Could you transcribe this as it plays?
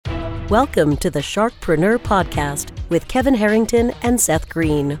Welcome to the Sharkpreneur Podcast with Kevin Harrington and Seth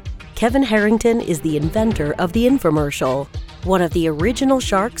Green. Kevin Harrington is the inventor of the infomercial, one of the original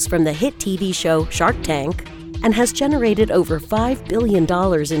sharks from the hit TV show Shark Tank, and has generated over $5 billion in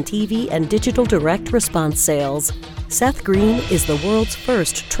TV and digital direct response sales. Seth Green is the world's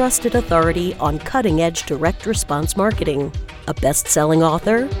first trusted authority on cutting-edge direct response marketing, a best-selling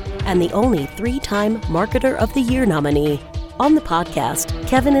author, and the only 3-time Marketer of the Year nominee. On the podcast,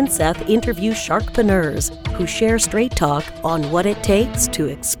 Kevin and Seth interview sharkpreneurs who share straight talk on what it takes to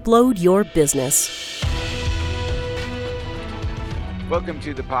explode your business. Welcome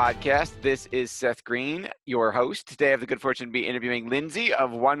to the podcast. This is Seth Green, your host. Today I have the good fortune to be interviewing Lindsay of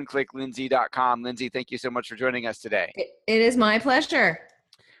OneClickLindsay.com. Lindsay, thank you so much for joining us today. It is my pleasure.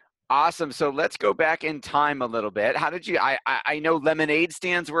 Awesome. So let's go back in time a little bit. How did you, I know lemonade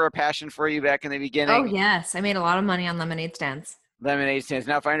stands were a passion for you back in the beginning. Oh, yes. I made a lot of money on lemonade stands. Lemonade stands.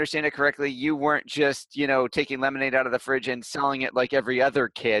 Now, if I understand it correctly, you weren't just, taking lemonade out of the fridge and selling it like every other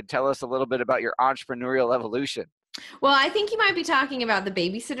kid. Tell us a little bit about your entrepreneurial evolution. Well, I think you might be talking about the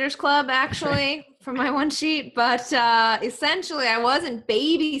Babysitters Club, actually, from my one sheet. But essentially, I wasn't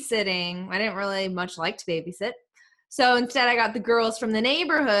babysitting. I didn't really much like to babysit. So instead, I got the girls from the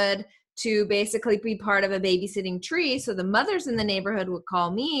neighborhood to basically be part of a babysitting tree. So the mothers in the neighborhood would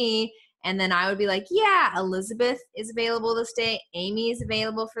call me, and then I would be like, yeah, Elizabeth is available this day. Amy is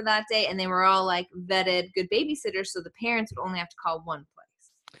available for that day. And they were all like vetted good babysitters. So the parents would only have to call one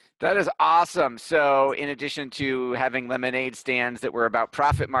place. That is awesome. So in addition to having lemonade stands that were about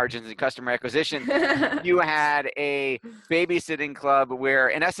profit margins and customer acquisition, you had a babysitting club where,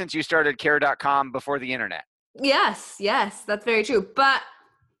 in essence, you started Care.com before the internet. Yes, that's very true.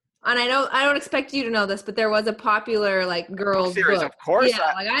 And I don't expect you to know this, but there was a popular girls series, book. Of course.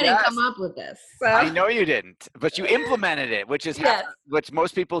 Yeah, I didn't come up with this. So. I know you didn't, but you implemented it, which is which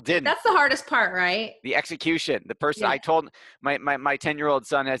most people didn't. That's the hardest part, right? The execution. The person I told my 10-year-old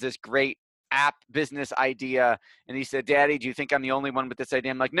son has this great app business idea, and he said, "Daddy, do you think I'm the only one with this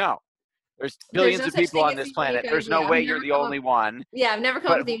idea?" I'm like, "No. There's billions of people on this planet. There's no way you're the only one." Yeah, I've never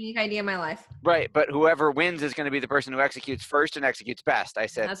come up with a unique idea in my life. Right, but whoever wins is going to be the person who executes first and executes best. I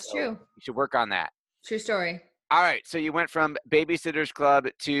said, that's true. You should work on that. True story. All right, so you went from Babysitters Club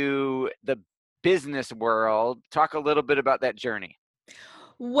to the business world. Talk a little bit about that journey.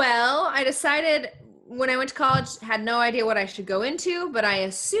 Well, I decided when I went to college, had no idea what I should go into, but I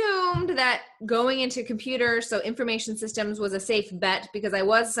assumed that going into computers, so information systems, was a safe bet because I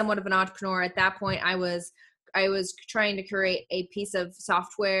was somewhat of an entrepreneur. At that point, I was trying to create a piece of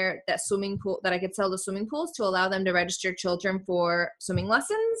software that I could sell to swimming pools to allow them to register children for swimming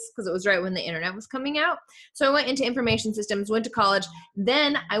lessons because it was right when the internet was coming out. So I went into information systems, went to college.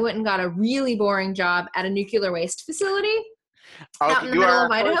 Then I went and got a really boring job at a nuclear waste facility. Out in the middle of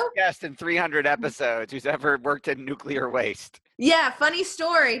Idaho. You are our first guest in 300 episodes who's ever worked in nuclear waste. Yeah, funny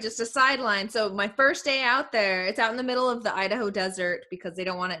story, just a sideline. So my first day out there, it's out in the middle of the Idaho desert because they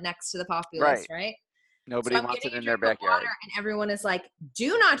don't want it next to the populace, right? Nobody wants it in their backyard. And everyone is like,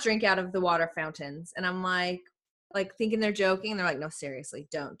 do not drink out of the water fountains. And I'm like thinking they're joking. And they're like, no, seriously,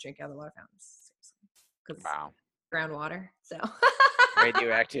 don't drink out of the water fountains. Seriously. Wow. Groundwater. So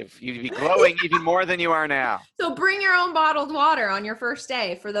radioactive. You'd be glowing even more than you are now. So bring your own bottled water on your first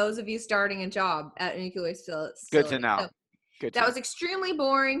day for those of you starting a job at a nuclear waste facility. Good to know. That was extremely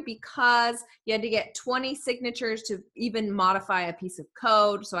boring because you had to get 20 signatures to even modify a piece of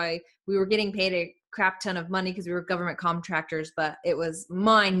code. So we were getting paid a crap ton of money because we were government contractors, but it was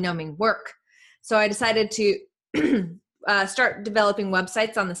mind-numbing work. So I decided to start developing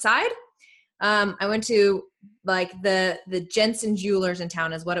websites on the side. I went to the Jensen Jewelers in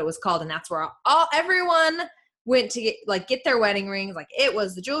town is what it was called. And that's where everyone went to get their wedding rings. It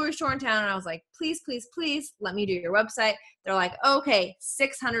was the jewelry store in town. And I was like, please, please, please let me do your website. They're like, okay,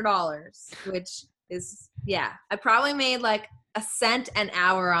 $600, which is, I probably made a cent an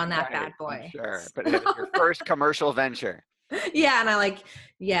hour on that bad boy. Sure. But it was your first commercial venture. Yeah.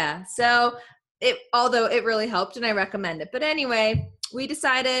 And so although it really helped and I recommend it. But anyway, we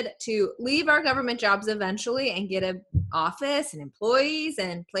decided to leave our government jobs eventually and get an office and employees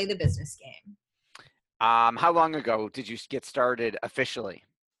and play the business game. How long ago did you get started officially?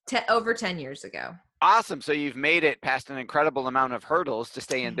 Over 10 years ago. Awesome. So you've made it past an incredible amount of hurdles to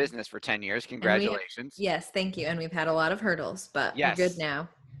stay in business for 10 years. Congratulations. Yes, thank you. And we've had a lot of hurdles, but we're good now.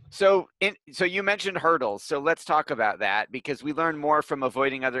 So you mentioned hurdles. So let's talk about that because we learn more from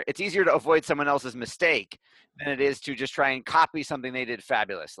avoiding it's easier to avoid someone else's mistake than it is to just try and copy something they did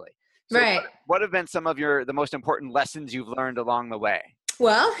fabulously. So right. What have been some of the most important lessons you've learned along the way?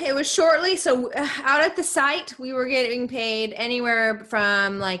 Well, it was shortly. So out at the site, we were getting paid anywhere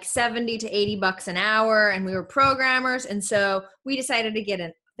from like 70 to 80 bucks an hour, and we were programmers. And so we decided to get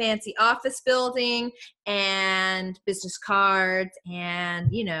a fancy office building and business cards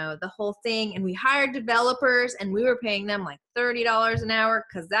and, the whole thing. And we hired developers, and we were paying them like $30 an hour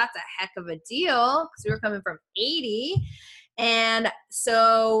because that's a heck of a deal because we were coming from 80. And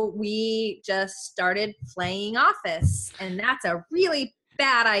so we just started playing Office, and that's a really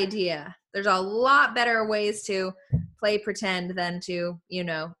bad idea. There's a lot better ways to play pretend than to,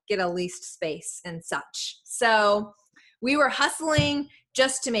 get a leased space and such. So we were hustling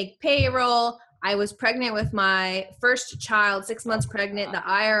just to make payroll. I was pregnant with my first child, 6 months pregnant. The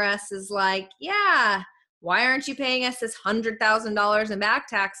IRS is like, yeah, why aren't you paying us this $100,000 in back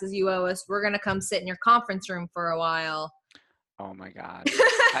taxes you owe us? We're going to come sit in your conference room for a while. Oh my God.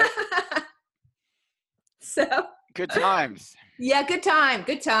 So good times. Yeah, good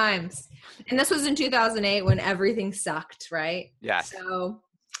times. And this was in 2008 when everything sucked, right? Yes. So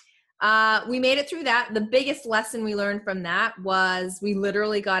we made it through that. The biggest lesson we learned from that was we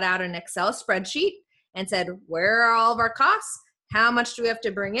literally got out an Excel spreadsheet and said, where are all of our costs? How much do we have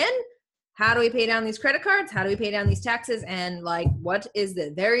to bring in? How do we pay down these credit cards? How do we pay down these taxes? And what is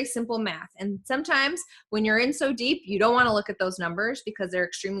the very simple math? And sometimes when you're in so deep, you don't want to look at those numbers because they're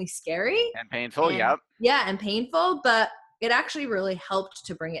extremely scary. And painful, yep. Yeah, and painful, but it actually really helped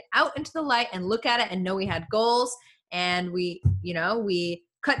to bring it out into the light and look at it and know we had goals. And we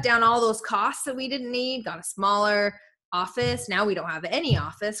cut down all those costs that we didn't need, got a smaller office. Now we don't have any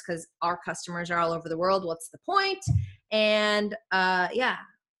office because our customers are all over the world. What's the point? And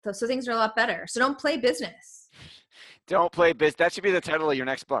So things are a lot better. So don't play business. Don't play business. That should be the title of your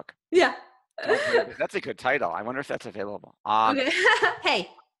next book. Yeah. That's a good title. I wonder if that's available. Okay. Hey,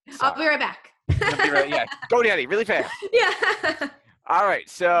 I'll be right back. Yeah. Go, Daddy, really fast. Yeah. All right.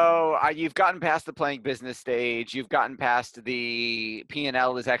 So you've gotten past the playing business stage. You've gotten past the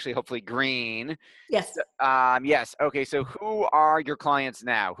P&L is actually hopefully green. Yes. Yes. Okay. So who are your clients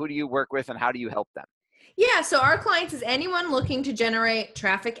now? Who do you work with and how do you help them? Yeah, so our clients is anyone looking to generate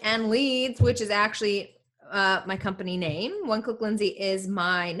traffic and leads, which is actually my company name. One Click Lindsay is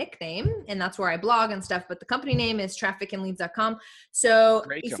my nickname, and that's where I blog and stuff, but the company name is trafficandleads.com. So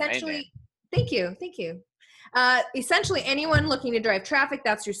essentially, thank you. Essentially, anyone looking to drive traffic,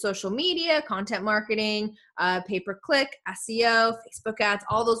 that's through social media, content marketing, pay-per-click, SEO, Facebook ads,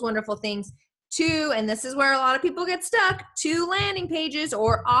 all those wonderful things. And this is where a lot of people get stuck, 2 landing pages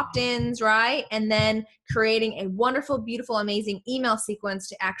or opt-ins, right? And then creating a wonderful, beautiful, amazing email sequence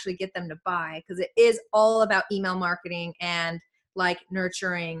to actually get them to buy, because it is all about email marketing and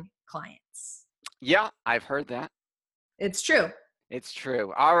nurturing clients. Yeah, I've heard that. It's true. It's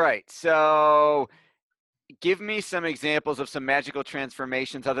true. All right. So give me some examples of some magical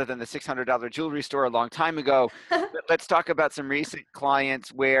transformations other than the $600 jewelry store a long time ago. Let's talk about some recent clients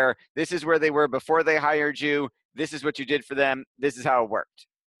where this is where they were before they hired you. This is what you did for them. This is how it worked.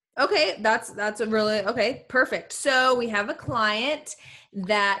 Okay. That's a really, okay, perfect. So we have a client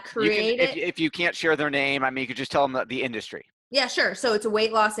that created. If you can't share their name, you could just tell them the industry. Yeah, sure. So it's a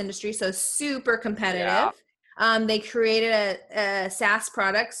weight loss industry. So super competitive. Yeah. They created a SaaS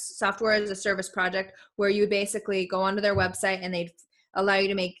products, software as a service project, where you would basically go onto their website and they'd allow you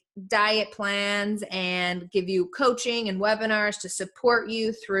to make diet plans and give you coaching and webinars to support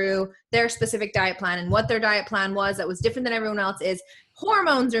you through their specific diet plan. And what their diet plan was that was different than everyone else is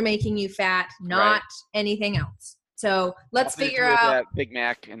hormones are making you fat, not anything else. So let's figure out that Big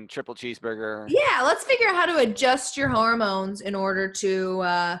Mac and triple cheeseburger. Yeah, let's figure out how to adjust your hormones in order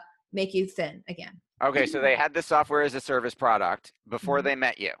to make you thin again. Okay, so they had the software as a service product before they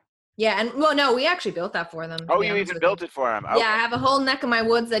met you. Yeah, and no, we actually built that for them. Oh, you even built it for them. Okay. Yeah, I have a whole neck of my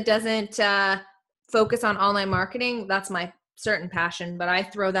woods that doesn't focus on online marketing. That's my certain passion, but I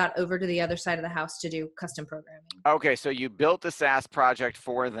throw that over to the other side of the house to do custom programming. Okay, so you built the SaaS project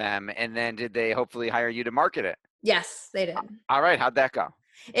for them, and then did they hopefully hire you to market it? Yes, they did. All right, how'd that go?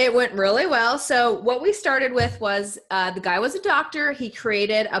 It went really well. So what we started with was the guy was a doctor. He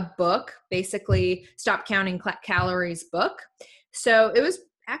created a book, basically Stop Counting Calories book. So it was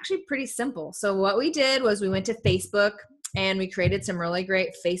actually pretty simple. So what we did was we went to Facebook and we created some really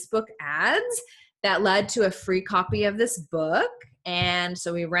great Facebook ads that led to a free copy of this book. And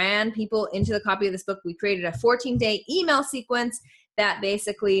so we ran people into the copy of this book. We created a 14-day email sequence that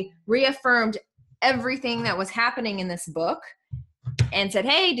basically reaffirmed everything that was happening in this book and said,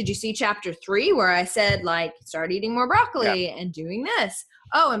 hey, did you see chapter 3 where I said start eating more broccoli and doing this?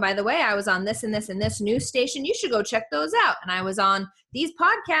 oh, and by the way, I was on this and this and this news station. You should go check those out. And I was on these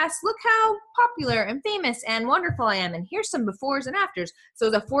podcasts. Look how popular and famous and wonderful I am. And here's some befores and afters. So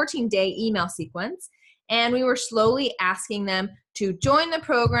it was a 14-day email sequence. And we were slowly asking them to join the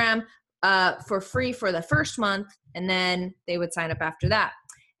program for free for the first month. And then they would sign up after that.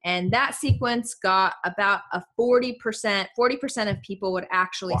 And that sequence got about a 40% of people would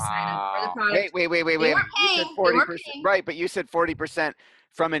actually sign up for the product. Wait. You said 40%, right, but you said 40%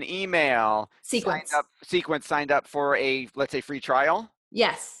 from an email sequence signed up for a, let's say, free trial?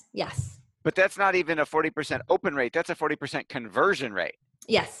 Yes. But that's not even a 40% open rate. That's a 40% conversion rate.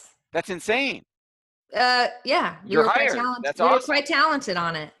 Yes. That's insane. Yeah. You're hired. That's awesome. We were quite talented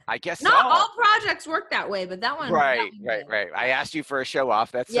on it. I guess not all projects work that way, but that one. Right. I asked you for a show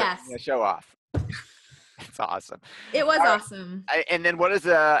off. That's a show off. It's awesome. It was awesome. And then what does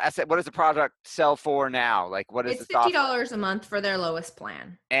the product sell for now? Like what is it's $50 a month for their lowest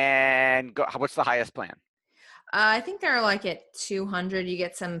plan. And what's the highest plan? I think they're like at $200. You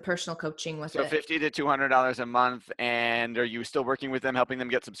get some personal coaching with it. So $50 to $200 a month. And are you still working with them, helping them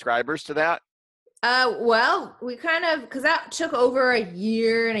get subscribers to that? Well, we kind of, because that took over a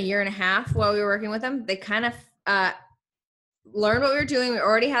year and a half while we were working with them. They kind of learned what we were doing. We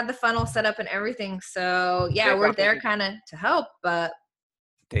already had the funnel set up and everything. So yeah, we're there kind of to help, but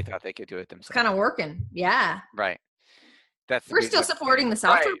they thought they could do it themselves. It's kind of working. Yeah. Right. We're still supporting the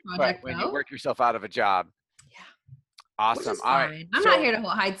software project. When you work yourself out of a job. Yeah. Awesome. All right. I'm not here to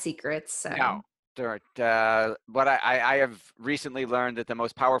hide secrets. So. No. What I have recently learned that the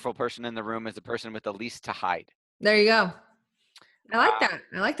most powerful person in the room is the person with the least to hide. There you go. I like that.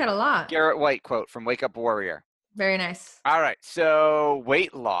 I like that a lot. Garrett White quote from Wake Up Warrior. Very nice. All right. So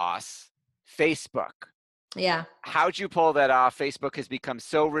weight loss, Facebook. Yeah. How'd you pull that off? Facebook has become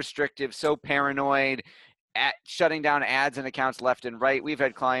so restrictive, so paranoid, at shutting down ads and accounts left and right. We've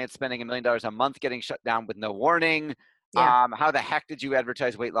had clients spending $1 million a month getting shut down with no warning. Yeah. How the heck did you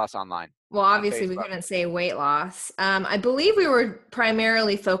advertise weight loss online? Well, obviously we couldn't say weight loss. I believe we were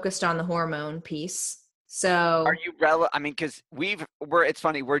primarily focused on the hormone piece. So are you I mean, because it's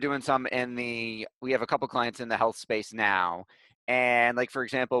funny, we're doing some we have a couple clients in the health space now. And like, for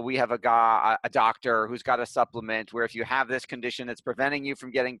example, we have a doctor who's got a supplement where if you have this condition that's preventing you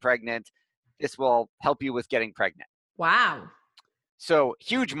from getting pregnant, this will help you with getting pregnant. Wow. So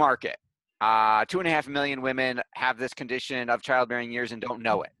huge market. 2.5 million women have this condition of childbearing years and don't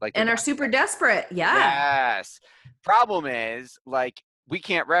know it. And are super desperate. Yeah. Yes. Problem is, we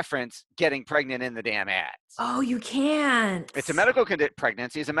can't reference getting pregnant in the damn ads. Oh, you can't. It's a medical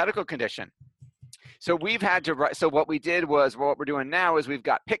pregnancy is a medical condition. So we've had to so what we did was, what we're doing now is we've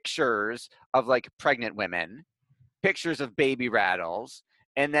got pictures of pregnant women, pictures of baby rattles,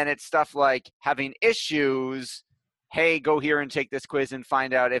 and then it's stuff like having issues. Hey, go here and take this quiz and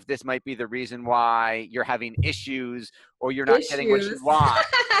find out if this might be the reason why you're having issues or you're not getting what you want.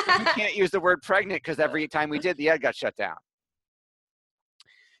 You can't use the word pregnant because every time we did, the ad got shut down.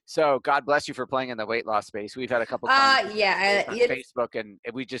 So God bless you for playing in the weight loss space. We've had a couple on Facebook, and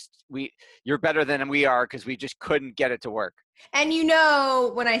you're better than we are because we just couldn't get it to work. And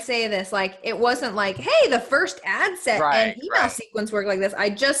when I say this, it wasn't hey, the first ad set and email sequence worked like this. I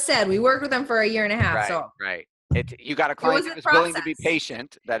just said we worked with them for a year and a half. Right. You got a client who was willing to be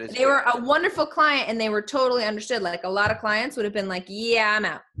patient. They were a wonderful client, and they were totally understood. A lot of clients would have been yeah, I'm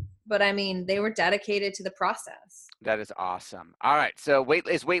out. But I mean, they were dedicated to the process. That is awesome. All right. So weight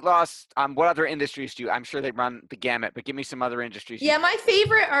loss. What other industries do you? I'm sure they run the gamut, but give me some other industries. Yeah, my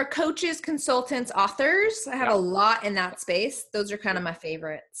favorite are coaches, consultants, authors. I have a lot in that space. Those are kind of my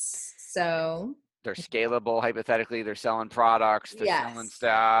favorites. So they're scalable. Hypothetically, they're selling products. They're selling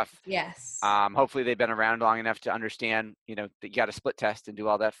stuff. Yes. Hopefully, they've been around long enough to understand, that you got to split test and do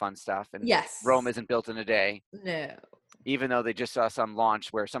all that fun stuff. And Rome isn't built in a day. No. Even though they just saw some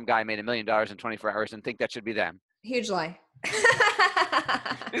launch where some guy made $1 million in 24 hours and think that should be them. Huge lie.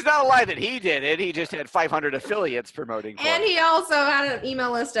 It's not a lie that he did it. He just had 500 affiliates promoting. And he also had an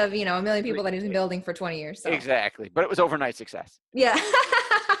email list of, 1 million people that he's been building for 20 years. So. Exactly. But it was overnight success. Yeah.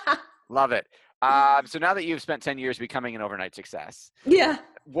 Love it. So now that you've spent 10 years becoming an overnight success. Yeah.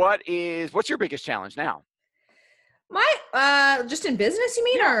 What's your biggest challenge now? My, just in business, you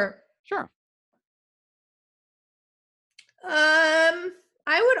mean, or? Sure. I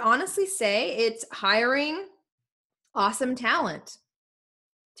would honestly say it's hiring awesome talent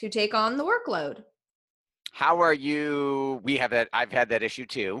to take on the workload. How are you? We have that. I've had that issue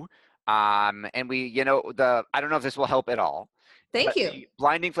too. And I don't know if this will help at all. Thank you. The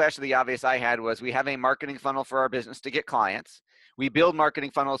blinding flash of the obvious I had was we have a marketing funnel for our business to get clients. We build marketing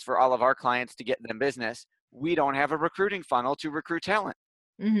funnels for all of our clients to get them business. We don't have a recruiting funnel to recruit talent.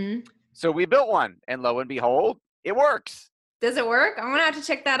 Mm-hmm. So we built one, and lo and behold, it works. Does it work? I'm gonna have to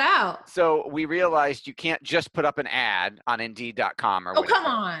check that out. So we realized you can't just put up an ad on Indeed.com or whatever. Oh, come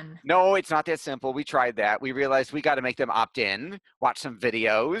on. No, it's not that simple. We tried that. We realized we got to make them opt in, watch some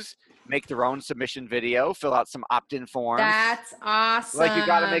videos, make their own submission video, fill out some opt-in forms. That's awesome. Like you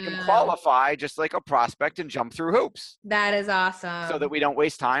got to make them qualify just like a prospect and jump through hoops. That is awesome. So that we don't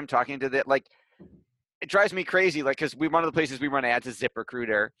waste time talking to the, like, it drives me crazy. Like, cause one of the places we run ads is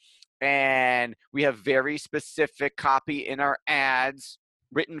ZipRecruiter, and we have very specific copy in our ads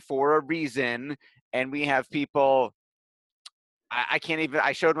written for a reason. And we have people, I can't even,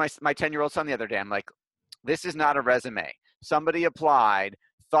 I showed my 10-year-old son the other day. I'm like, this is not a resume. Somebody applied,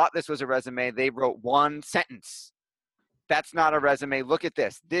 thought this was a resume. They wrote one sentence. That's not a resume. Look at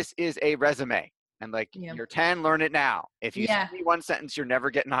this. This is a resume. And like, you're 10, learn it now. If you send me one sentence, you're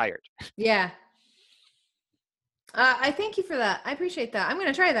never getting hired. Yeah. I thank you for that. I appreciate that. I'm going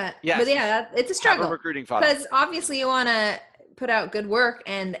to try that. Yes. But yeah, it's a struggle. Have a recruiting funnel. Because obviously you want to put out good work,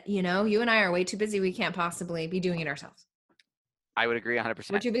 and you know, you and I are way too busy. We can't possibly be doing it ourselves. I would agree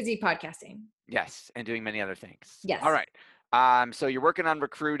 100%. We're too busy podcasting. Yes, and doing many other things. Yes. All right. So you're working on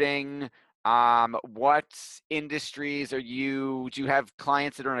recruiting. What industries do you have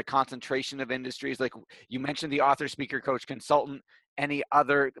clients that are in a concentration of industries? Like you mentioned the author, speaker, coach, consultant, any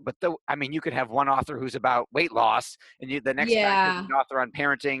other, but you could have one author who's about weight loss, and the next guy is an author on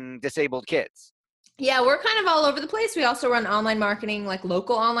parenting disabled kids. Yeah, we're kind of all over the place. We also run online marketing, like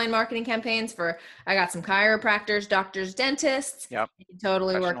local online marketing campaigns I got some chiropractors, doctors, dentists. Yep. You can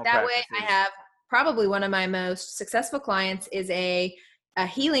totally work that way. I have probably one of my most successful clients is a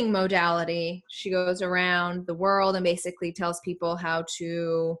healing modality. She goes around the world and basically tells people how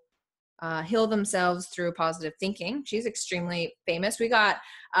to heal themselves through positive thinking. She's extremely famous. We got,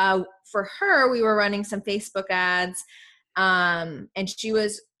 for her, we were running some Facebook ads, and she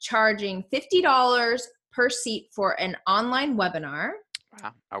was charging $50 per seat for an online webinar.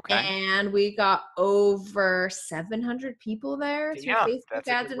 Wow. Okay. And we got over 700 people there through Facebook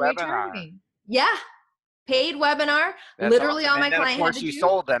ads and retargeting. Yeah. Paid webinar. That's literally awesome. All my client had to do. Of course, you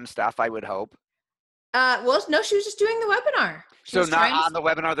sold them stuff, I would hope. Well, no, she was just doing the webinar. So not on the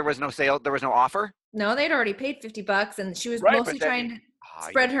webinar, there was no sale, there was no offer? No, they'd already paid $50, and she was mostly trying to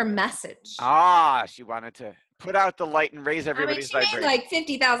spread her message. She wanted to put out the light and raise everybody's vibration. She made like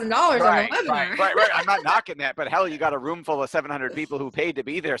 $50,000 on the webinar. Right. I'm not knocking that, but hell, you got a room full of 700 people who paid to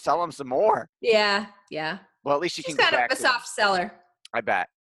be there. Sell them some more. Yeah. Well, at least she's kind of a soft seller. I bet.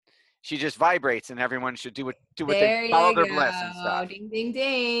 She just vibrates, and everyone should do what they follow their bliss and stuff. Ding, ding,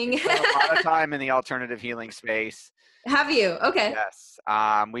 ding. A lot of time in the alternative healing space. Have you? Okay. Yes.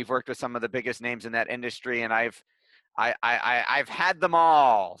 We've worked with some of the biggest names in that industry, and I've had them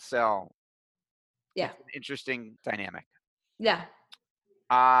all. So it's an interesting dynamic. Yeah.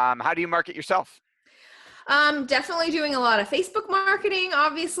 How do you market yourself? Definitely doing a lot of Facebook marketing.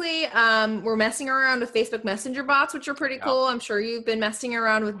 Obviously, we're messing around with Facebook Messenger bots, which are pretty cool. I'm sure you've been messing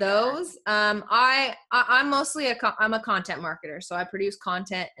around with those. I'm mostly I'm a content marketer, so I produce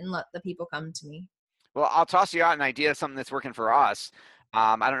content and let the people come to me. Well, I'll toss you out an idea of something that's working for us.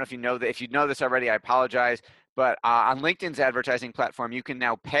 I don't know if you know that. If you know this already, I apologize. But on LinkedIn's advertising platform, you can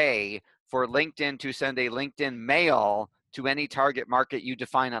now pay for LinkedIn to send a LinkedIn mail to any target market you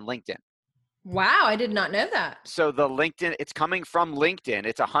define on LinkedIn. Wow, I did not know that. So the LinkedIn, it's coming from LinkedIn.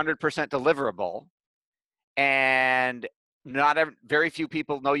 It's 100% deliverable. And very few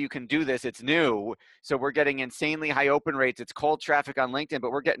people know you can do this. It's new. So we're getting insanely high open rates. It's cold traffic on LinkedIn,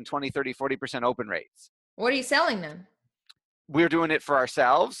 but we're getting 20, 30, 40% open rates. What are you selling them? We're doing it for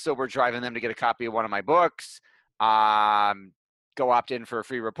ourselves. So we're driving them to get a copy of one of my books, go opt in for a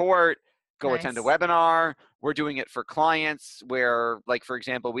free report, go attend a webinar. We're doing it for clients where, like, for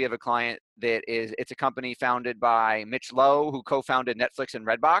example, we have a client it's a company founded by Mitch Lowe, who co-founded Netflix and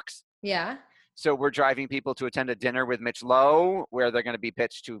Redbox. Yeah. So we're driving people to attend a dinner with Mitch Lowe where they're going to be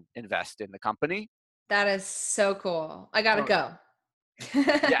pitched to invest in the company. That is so cool. I got to go.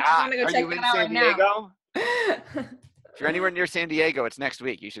 Yeah. I'm going to go check that out right now. If you're anywhere near San Diego, it's next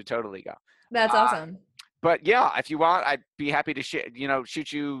week. You should totally go. That's awesome. But yeah, if you want, I'd be happy to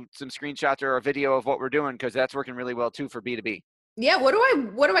shoot you some screenshots or a video of what we're doing, because that's working really well too for B2B. Yeah. What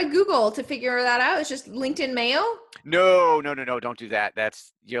do I Google to figure that out? It's just LinkedIn mail? No. Don't do that.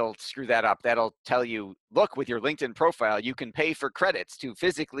 You'll screw that up. That'll tell you, look, with your LinkedIn profile, you can pay for credits to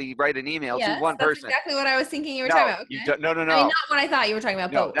physically write an email to one person. That's exactly what I was thinking you were talking about. Okay. No. I mean, not what I thought you were talking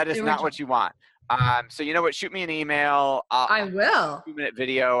about. No, that is not what you want. So you know what? Shoot me an email. I will. 2-minute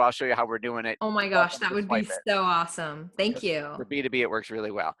video. I'll show you how we're doing it. Oh my gosh, that would be so awesome. Thank you. For B2B, it works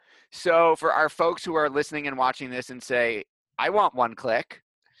really well. So for our folks who are listening and watching this and say, I want one click,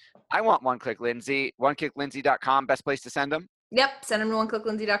 I want One Click Lindsay. OneClickLindsay.com, best place to send them? Yep, send them to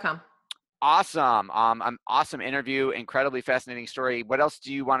OneClickLindsay.com. Awesome. An awesome interview, incredibly fascinating story. What else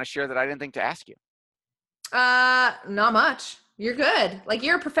do you want to share that I didn't think to ask you? Not much. You're good. Like,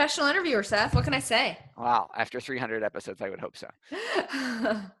 you're a professional interviewer, Seth. What can I say? Wow. After 300 episodes, I would hope so.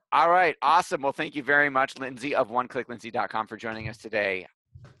 All right. Awesome. Well, thank you very much, Lindsay of OneClickLindsay.com, for joining us today.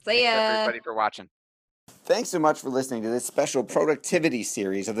 See ya. Thanks everybody for watching. Thanks so much for listening to this special productivity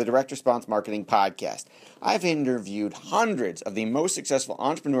series of the Direct Response Marketing Podcast. I've interviewed hundreds of the most successful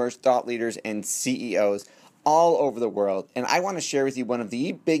entrepreneurs, thought leaders, and CEOs all over the world, and I want to share with you one of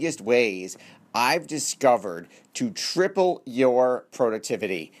the biggest ways I've discovered to triple your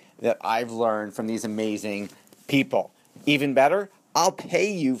productivity that I've learned from these amazing people. Even better, I'll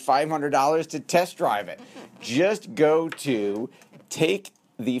pay you $500 to test drive it. Just go to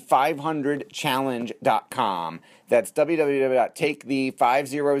TakeThe500challenge.com. That's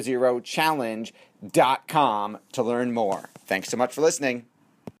www.takethe500challenge.com to learn more. Thanks so much for listening.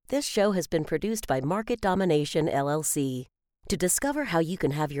 This show has been produced by Market Domination, LLC. To discover how you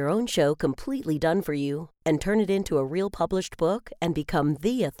can have your own show completely done for you and turn it into a real published book and become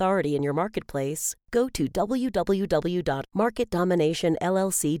the authority in your marketplace, go to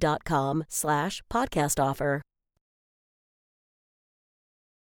www.marketdominationllc.com/podcast offer.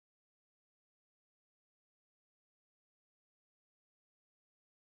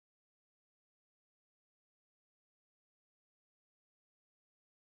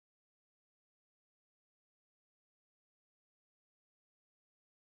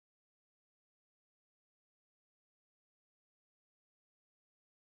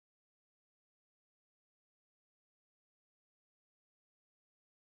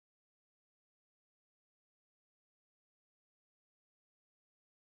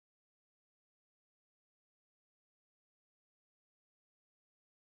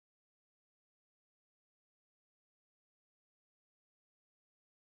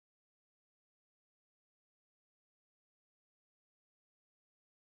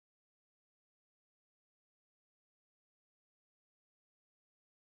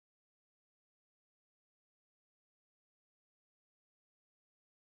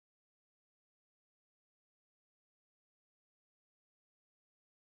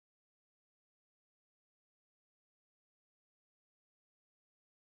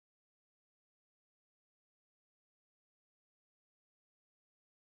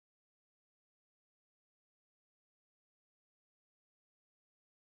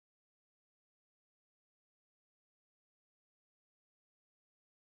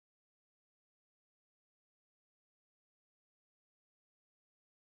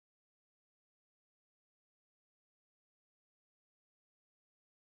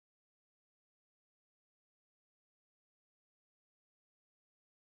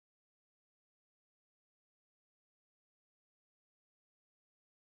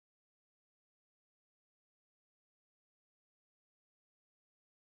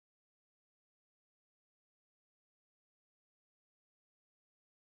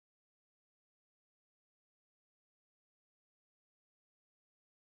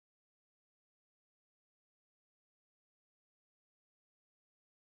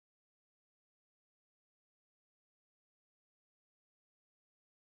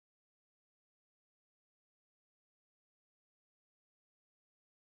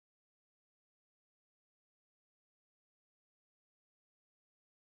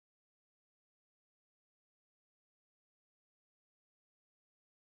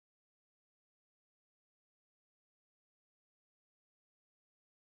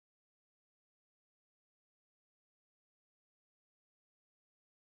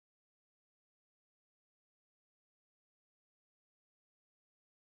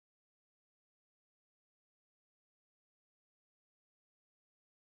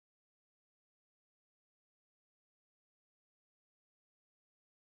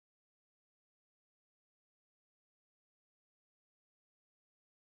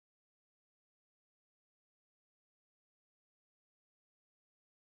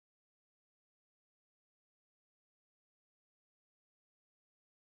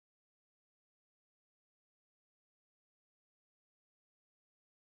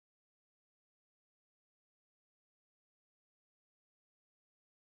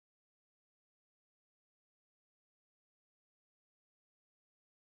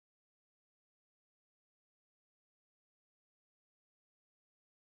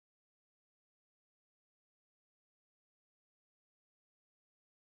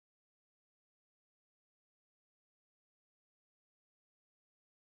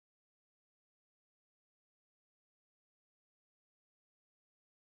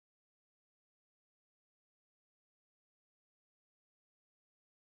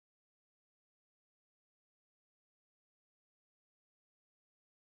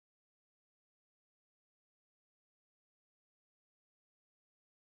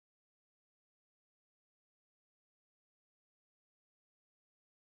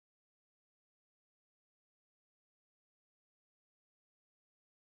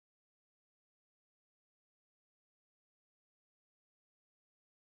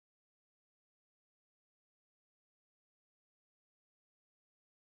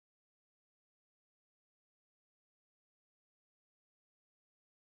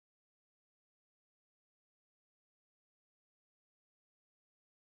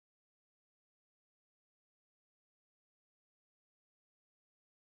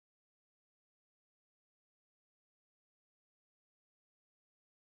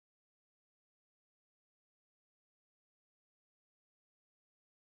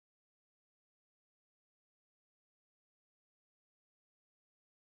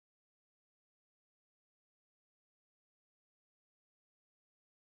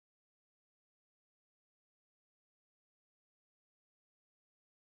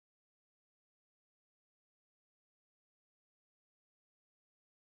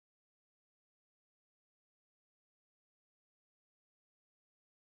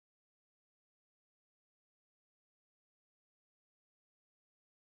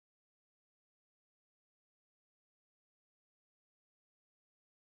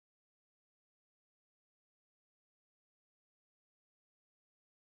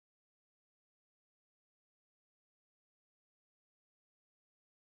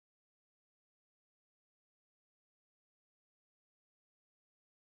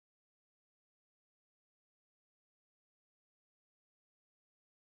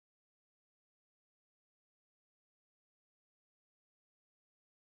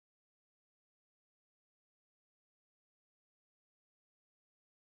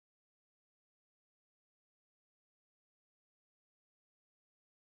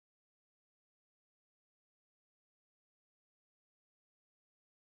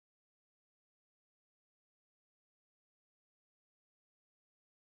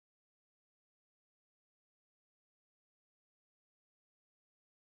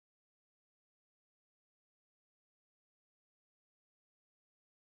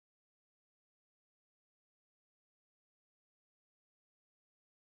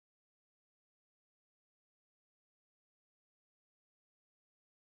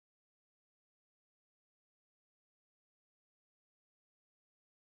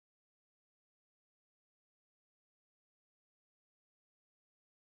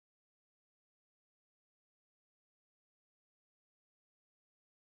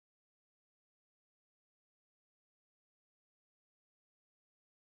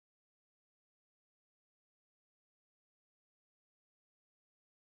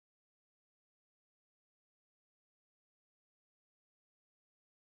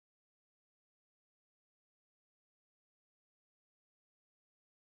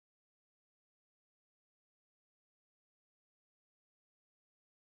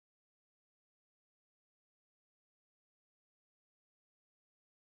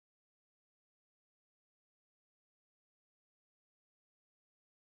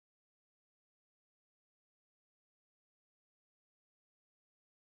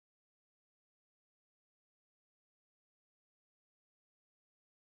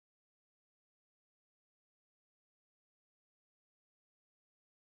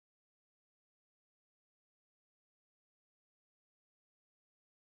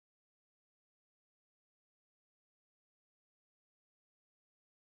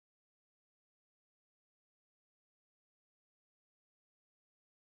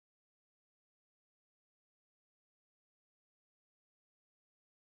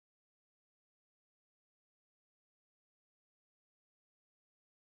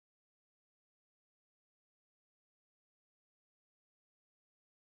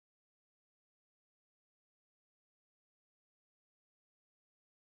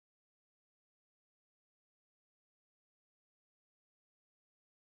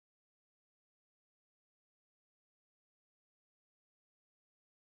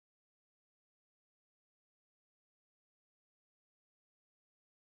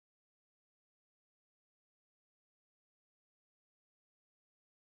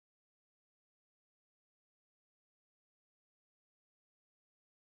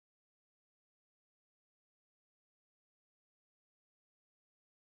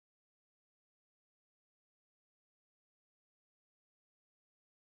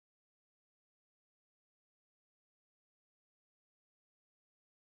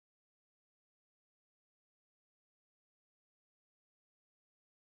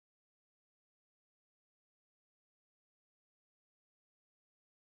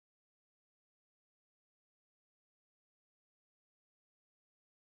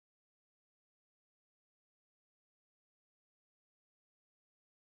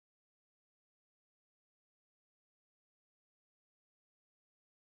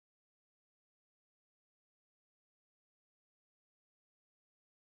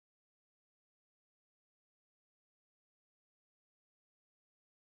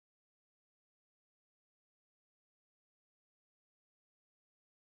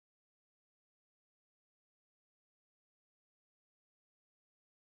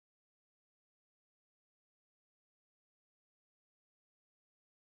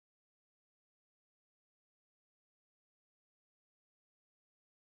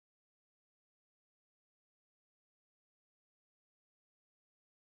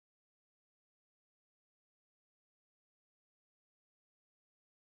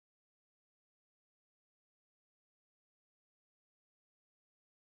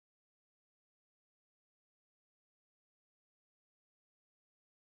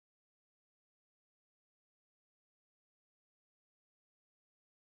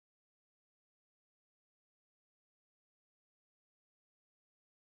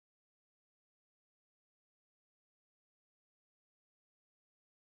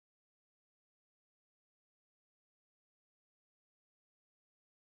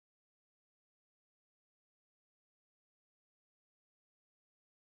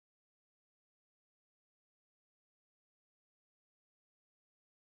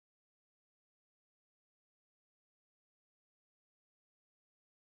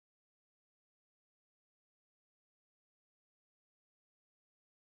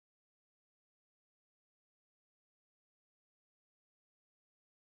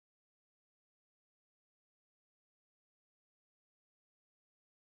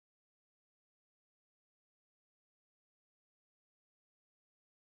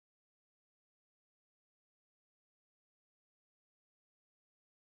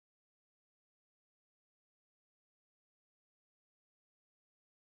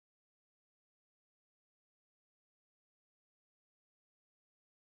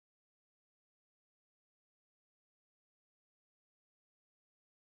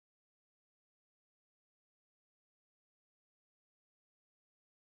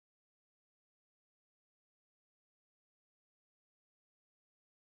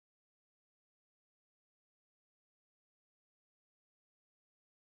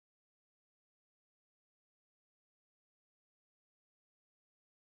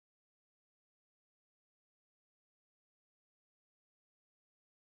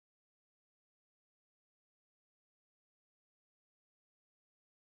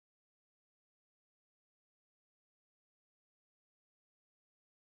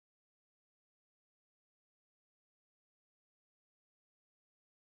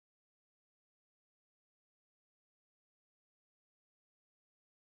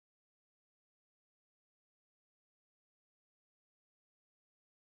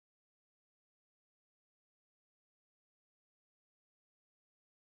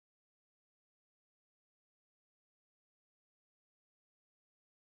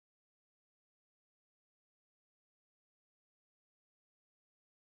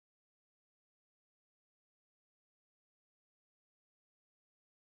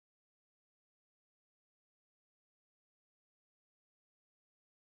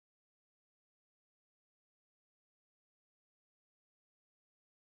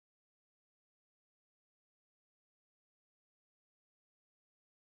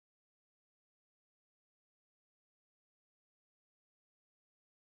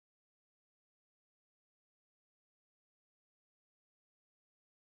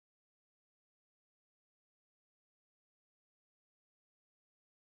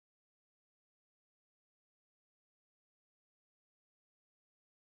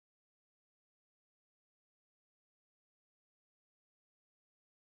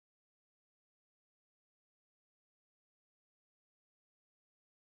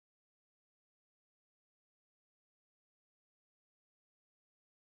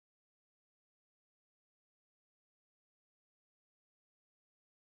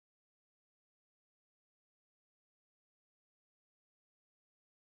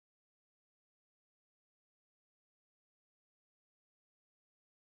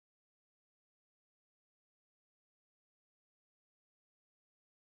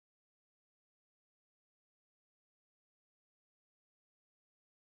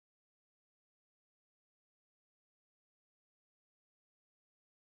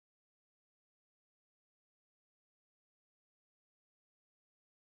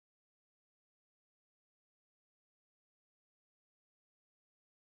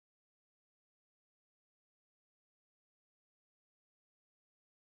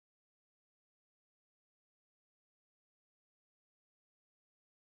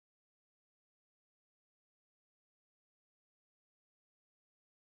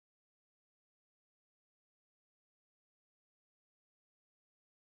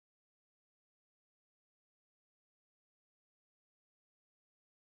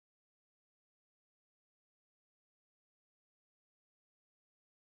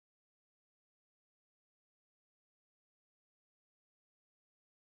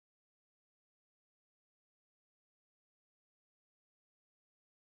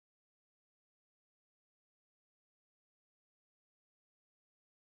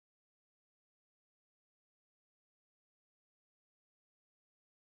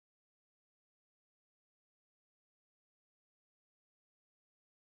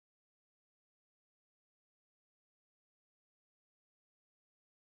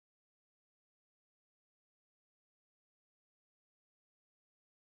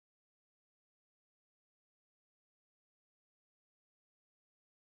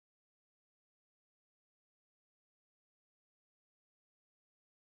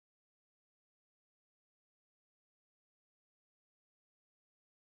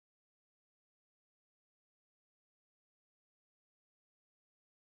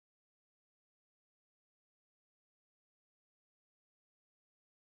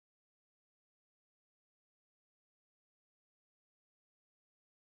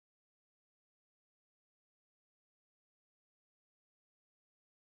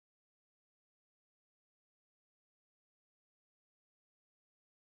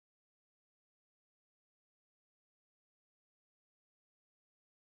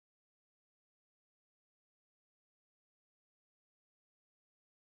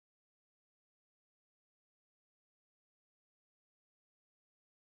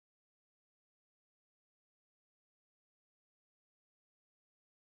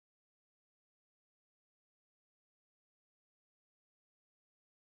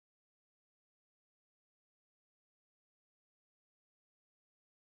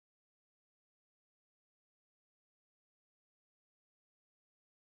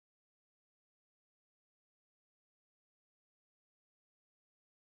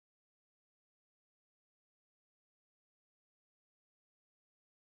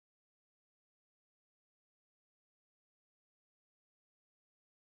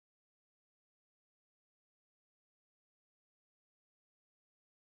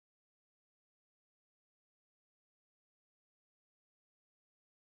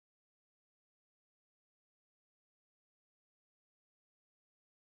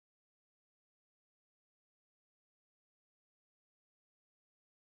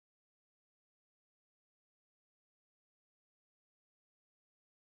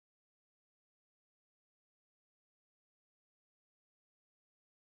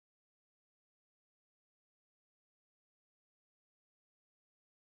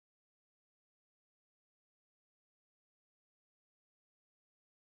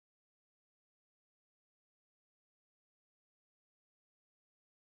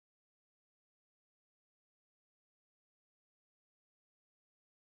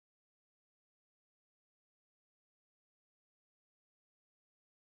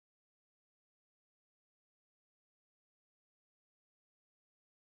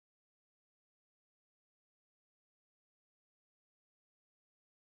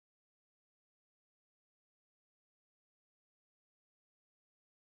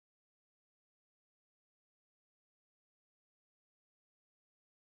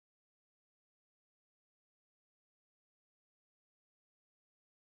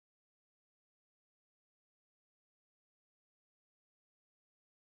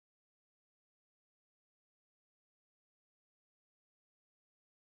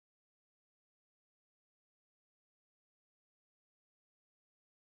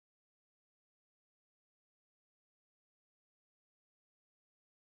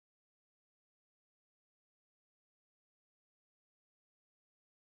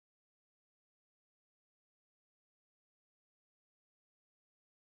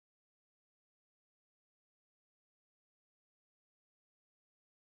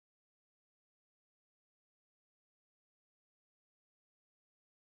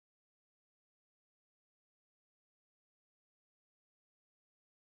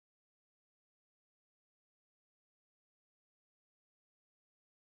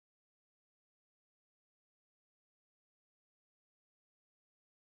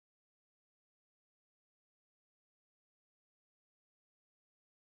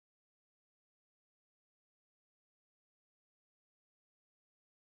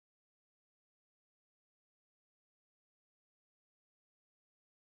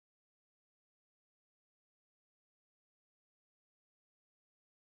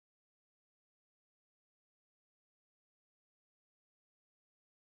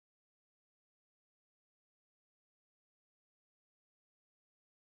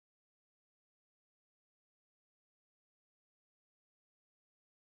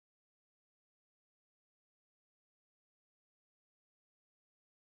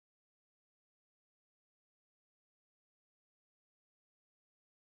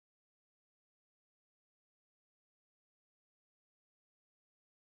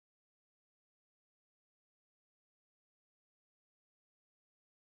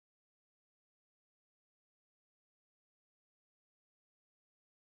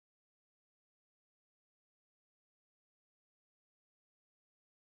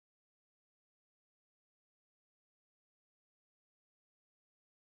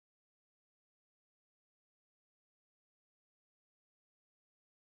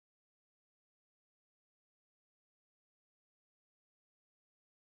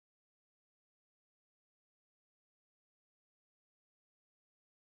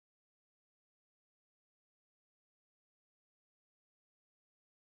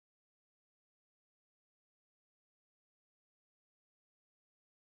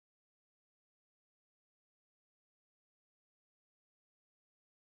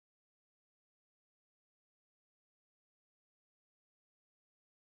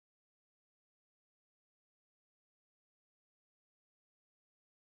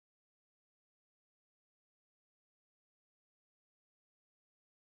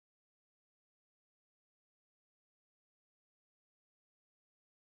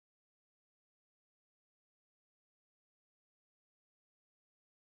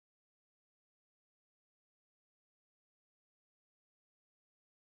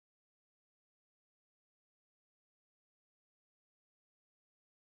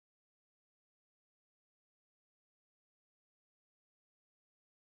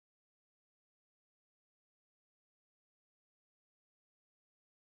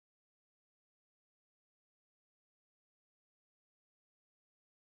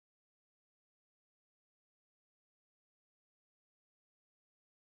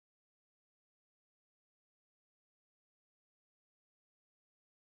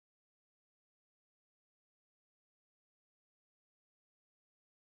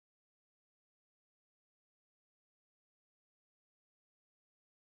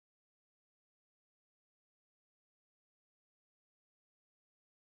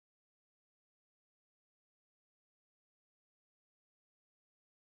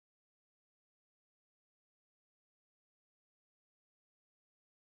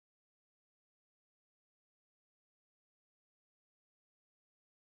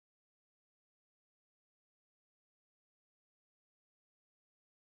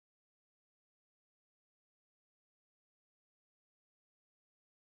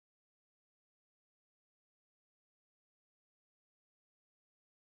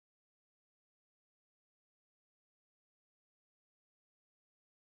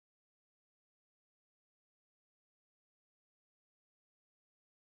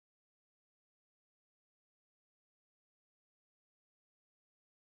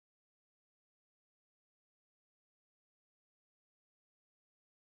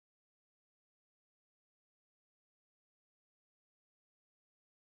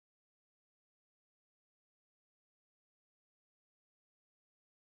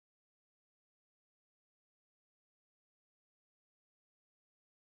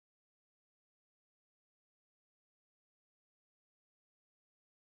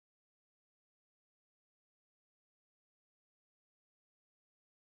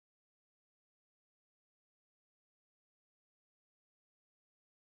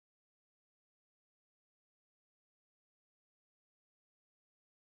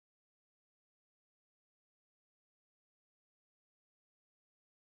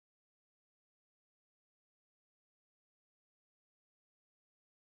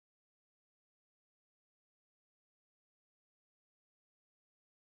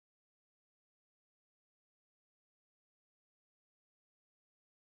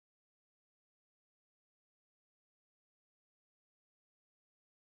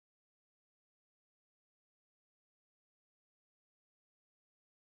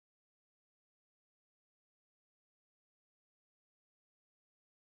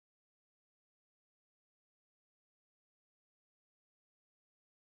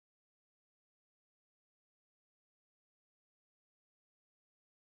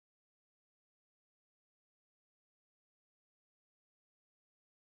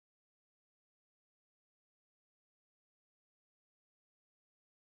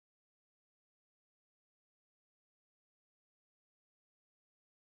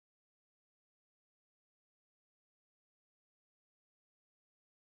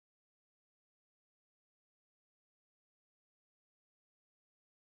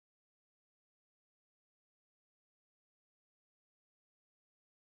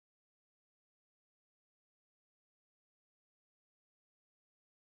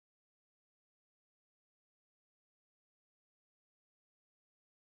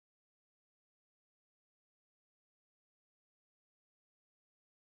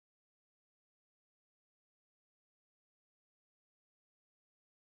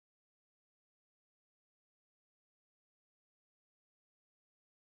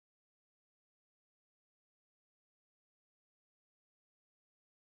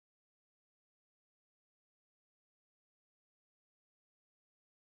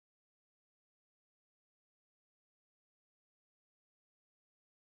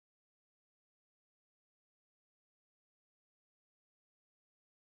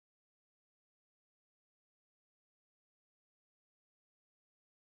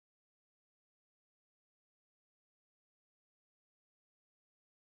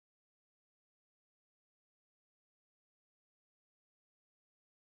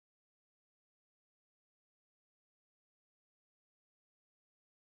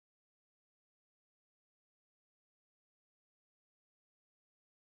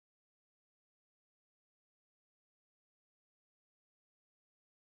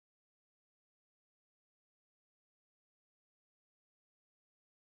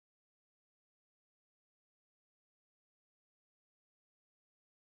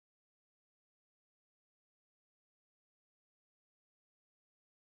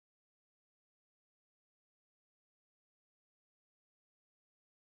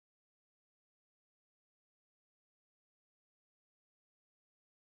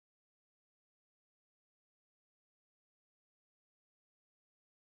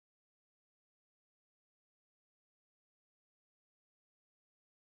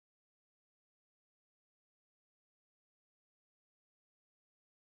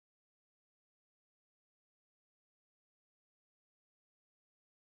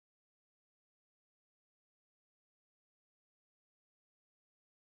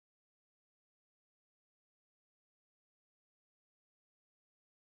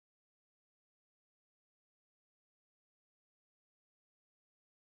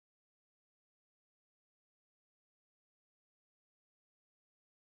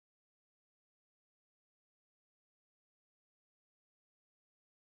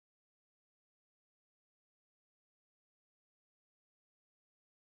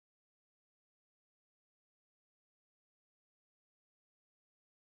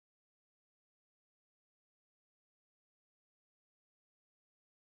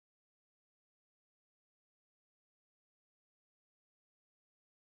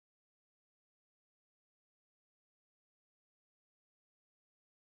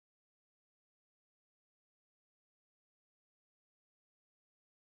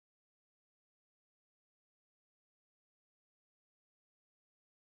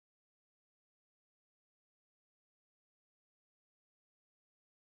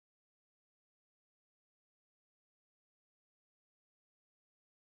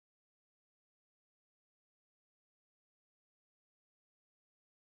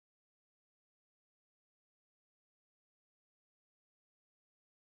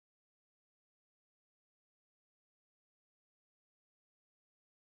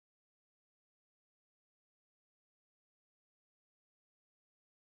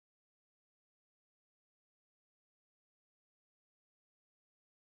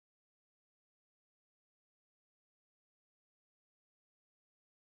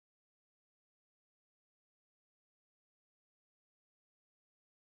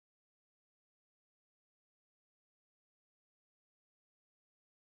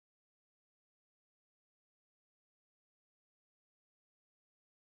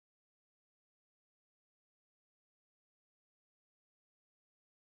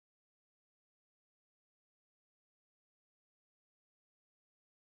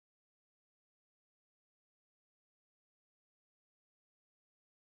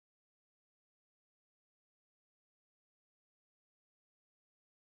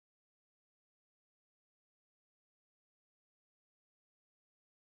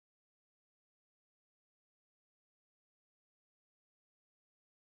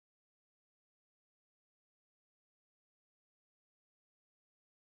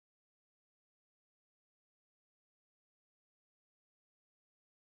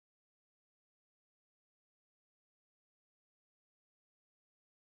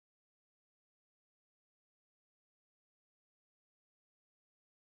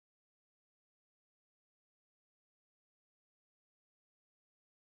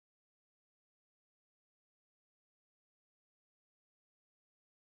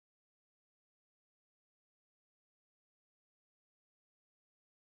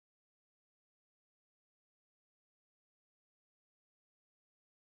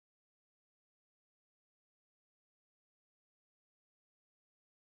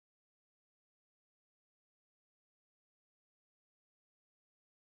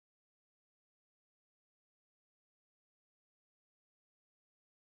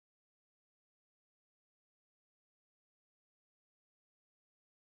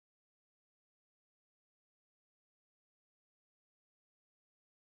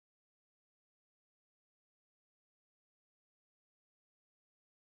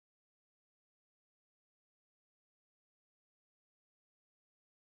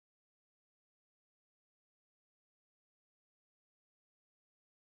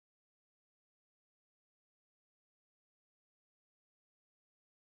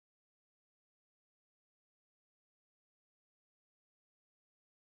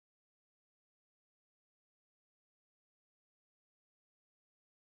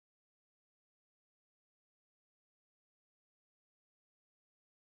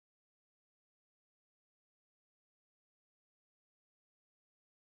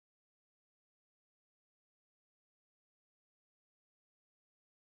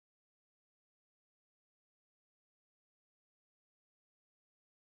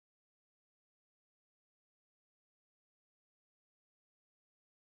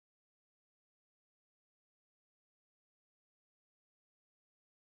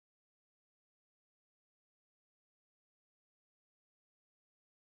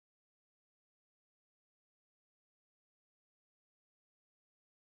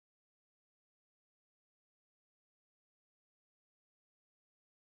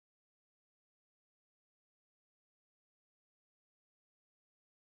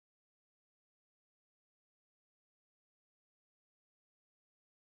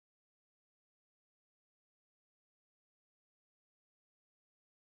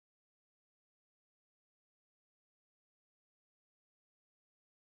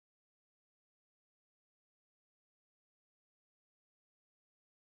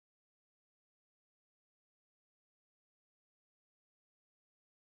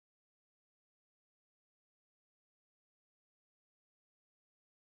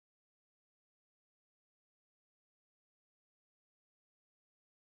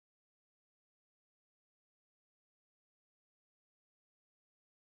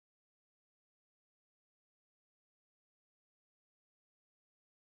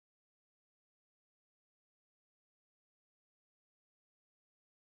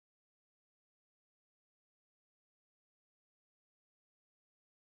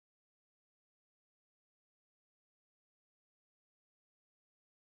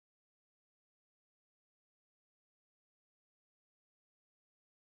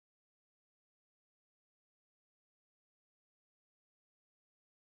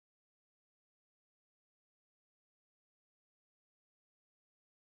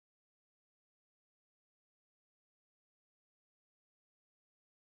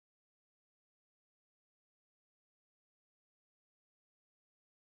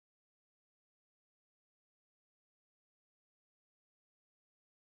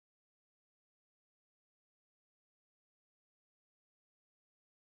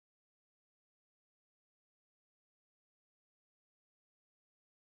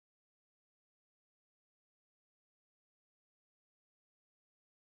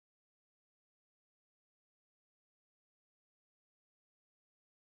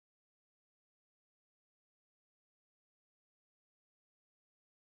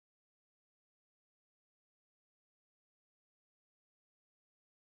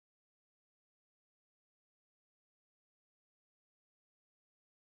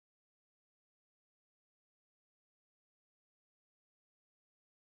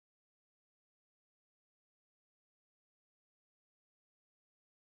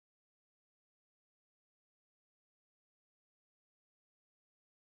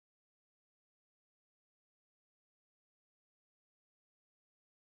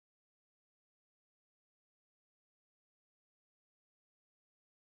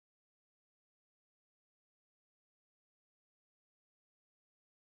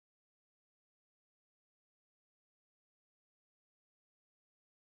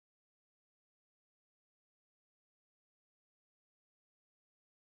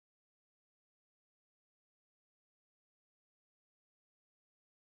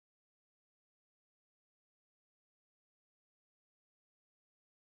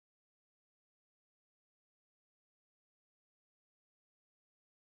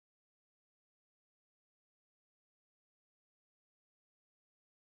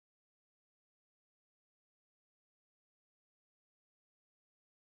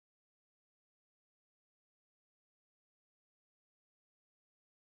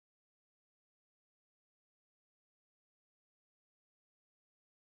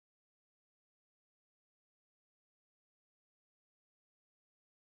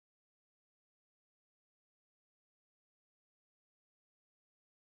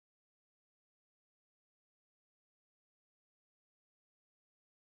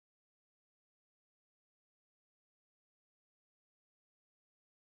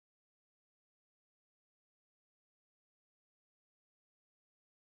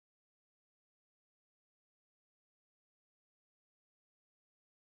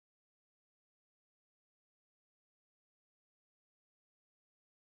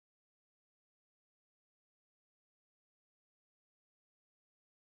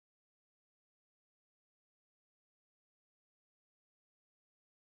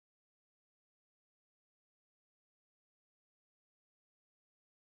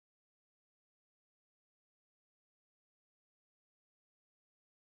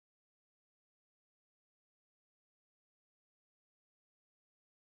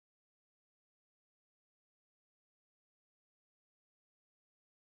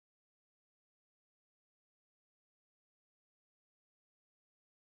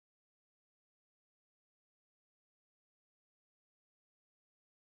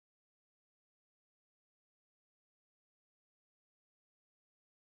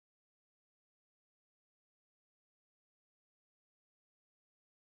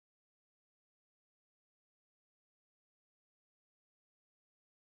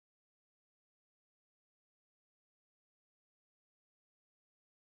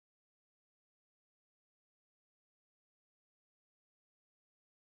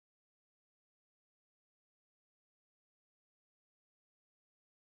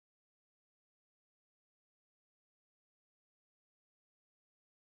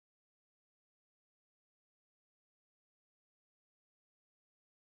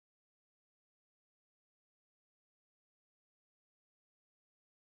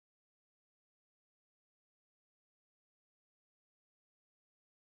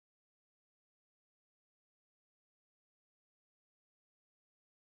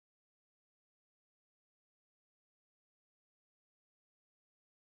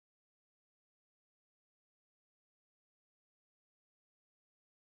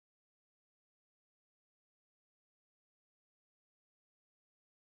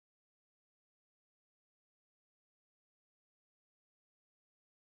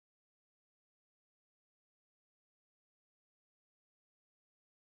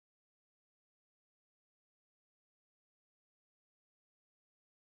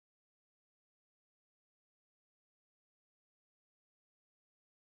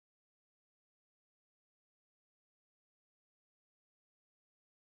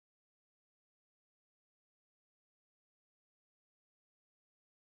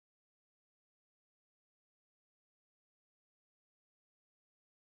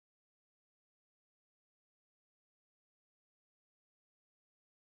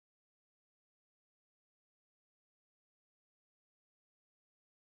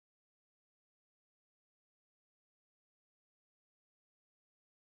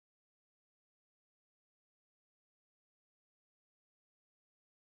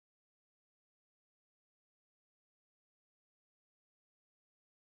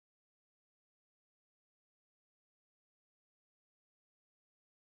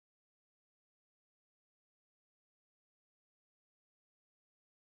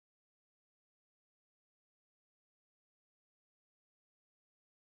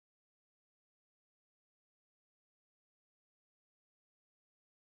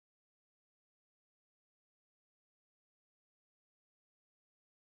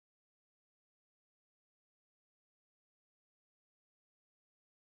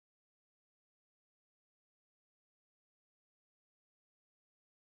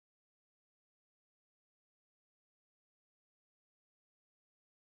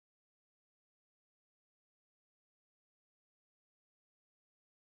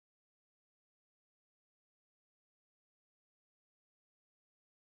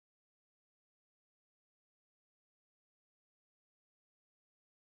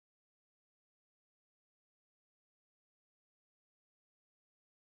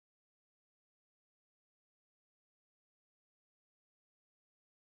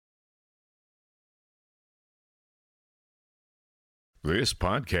 This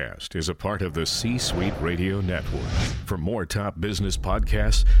podcast is a part of the C-Suite Radio Network. For more top business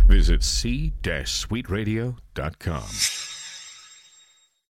podcasts, visit c-suiteradio.com.